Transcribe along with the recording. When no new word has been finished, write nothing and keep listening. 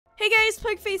Hey guys,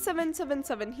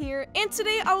 Pugface777 here, and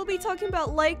today I will be talking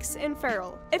about likes in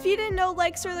Feral. If you didn't know,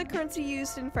 likes are the currency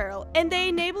used in Feral, and they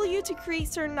enable you to create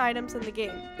certain items in the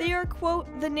game. They are, quote,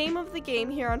 the name of the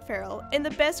game here on Feral, and the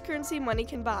best currency money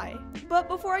can buy. But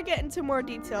before I get into more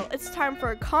detail, it's time for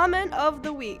a comment of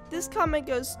the week. This comment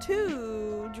goes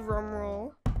to,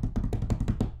 drumroll,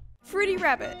 Fruity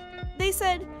Rabbit. They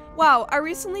said, "Wow, I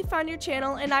recently found your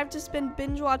channel and I've just been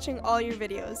binge watching all your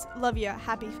videos. Love ya,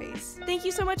 happy face." Thank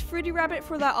you so much, Fruity Rabbit,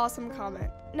 for that awesome comment.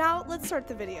 Now, let's start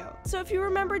the video. So if you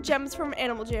remember gems from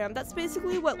Animal Jam, that's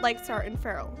basically what likes are in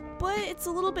Feral. But it's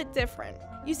a little bit different.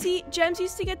 You see, gems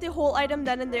used to get the whole item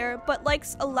then and there, but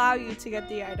likes allow you to get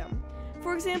the item.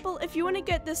 For example, if you want to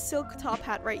get this silk top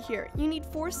hat right here, you need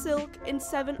 4 silk and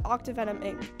 7 Octavenom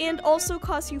ink, and also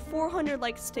costs you 400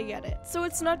 likes to get it. So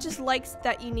it's not just likes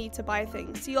that you need to buy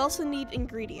things, you also need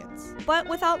ingredients. But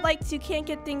without likes, you can't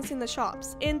get things in the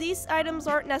shops, and these items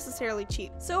aren't necessarily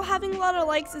cheap. So having a lot of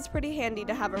likes is pretty handy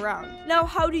to have around. Now,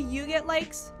 how do you get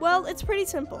likes? Well, it's pretty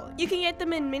simple. You can get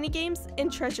them in minigames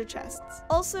and treasure chests.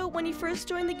 Also, when you first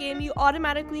join the game, you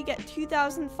automatically get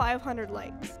 2,500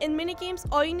 likes. In minigames,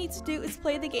 all you need to do is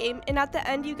play the game, and at the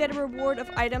end you get a reward of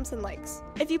items and likes.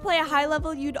 If you play a high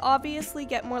level, you'd obviously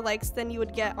get more likes than you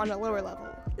would get on a lower level.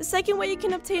 The second way you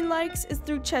can obtain likes is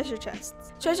through treasure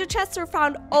chests. Treasure chests are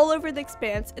found all over the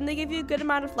Expanse, and they give you a good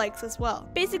amount of likes as well.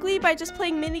 Basically, by just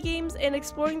playing minigames and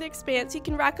exploring the Expanse, you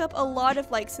can rack up a lot of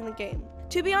likes in the game.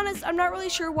 To be honest, I'm not really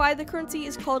sure why the currency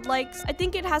is called likes. I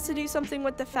think it has to do something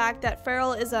with the fact that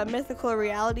Feral is a mythical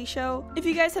reality show. If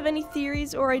you guys have any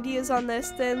theories or ideas on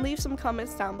this, then leave some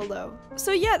comments down below.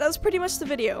 So yeah, that was pretty much the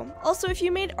video. Also, if you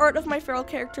made art of my Feral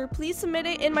character, please submit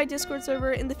it in my Discord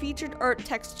server in the featured art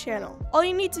text channel. All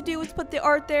you need to do is put the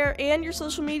art there and your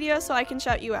social media so I can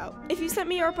shout you out. If you sent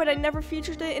me art but I never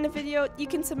featured it in a video, you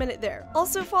can submit it there.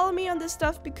 Also, follow me on this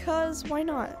stuff because why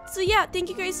not? So yeah, thank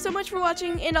you guys so much for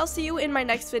watching, and I'll see you in my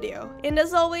next video. And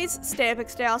as always, stay epic,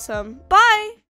 stay awesome. Bye!